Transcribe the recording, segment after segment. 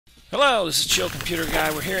Hello, this is Chill Computer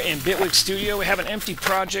Guy. We're here in Bitwig Studio. We have an empty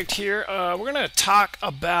project here. We're going to talk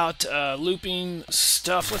about looping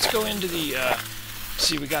stuff. Let's go into the,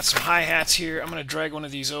 see, we got some hi-hats here. I'm going to drag one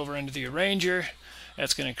of these over into the arranger.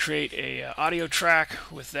 That's going to create a audio track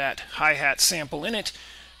with that hi-hat sample in it.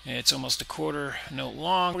 It's almost a quarter note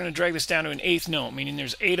long. We're going to drag this down to an eighth note, meaning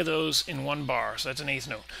there's 8 of those in one bar, so that's an eighth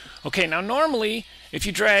note. Okay, now normally, if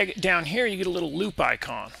you drag down here, you get a little loop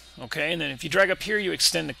icon. Okay, and then if you drag up here, you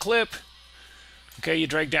extend the clip. Okay, you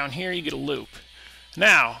drag down here, you get a loop.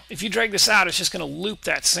 Now, if you drag this out, it's just going to loop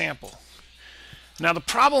that sample. Now, the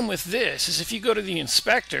problem with this is if you go to the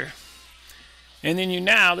inspector, and then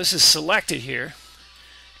this is selected here,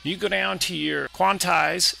 you go down to your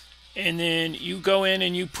Quantize, and then you go in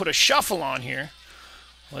and you put a shuffle on here.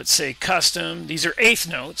 Let's say custom. These are eighth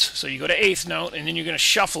notes, so you go to eighth note, and then you're going to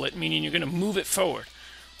shuffle it, meaning you're going to move it forward.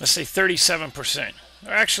 Let's say 37%.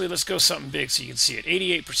 Or actually, let's go something big so you can see it.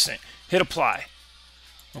 88%. Hit apply.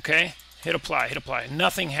 Okay? Hit apply, hit apply.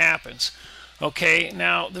 Nothing happens. Okay,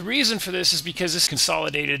 now the reason for this is because this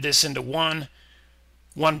consolidated this into one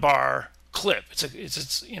bar clip.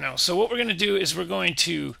 So what we're going to do is we're going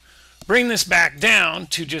to bring this back down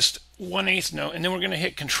to just 1/8 note, and then we're going to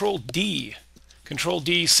hit Control D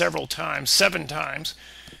several times, 7 times,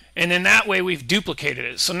 and then that way we've duplicated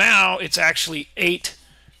it. So now it's actually 8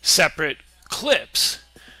 separate clips.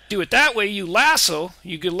 Do it that way, you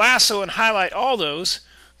could lasso and highlight all those,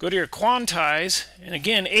 go to your Quantize, and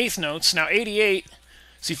again, eighth notes. Now 88,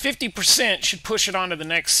 see 50% should push it onto the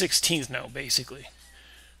next 16th note, basically.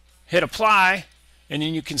 Hit apply, and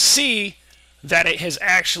then you can see that it has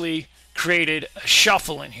actually created a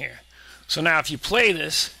shuffle in here. So now if you play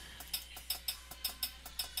this,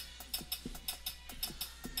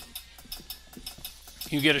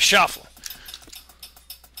 you get a shuffle,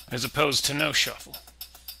 as opposed to no shuffle.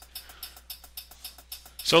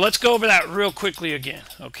 So let's go over that real quickly again,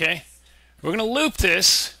 okay? We're going to loop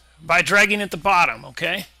this by dragging at the bottom,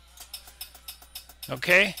 okay?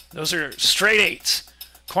 Okay? Those are straight 8s.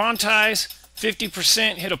 Quantize,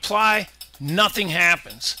 50%, hit apply, nothing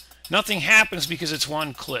happens. Nothing happens because it's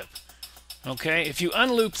one clip. Okay? If you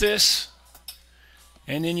unloop this,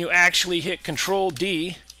 and then you actually hit Control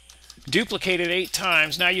D, duplicate it 8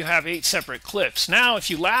 times, now you have 8 separate clips. Now if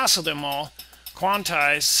you lasso them all,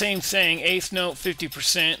 Quantize, same thing, eighth note,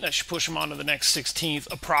 50%, that should push them onto the next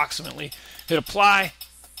 16th approximately. Hit apply,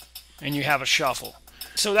 and you have a shuffle.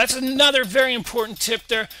 So that's another very important tip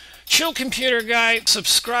there. Chill Computer Guy,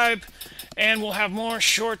 subscribe, and we'll have more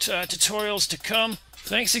short tutorials to come.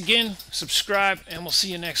 Thanks again, subscribe, and we'll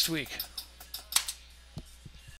see you next week.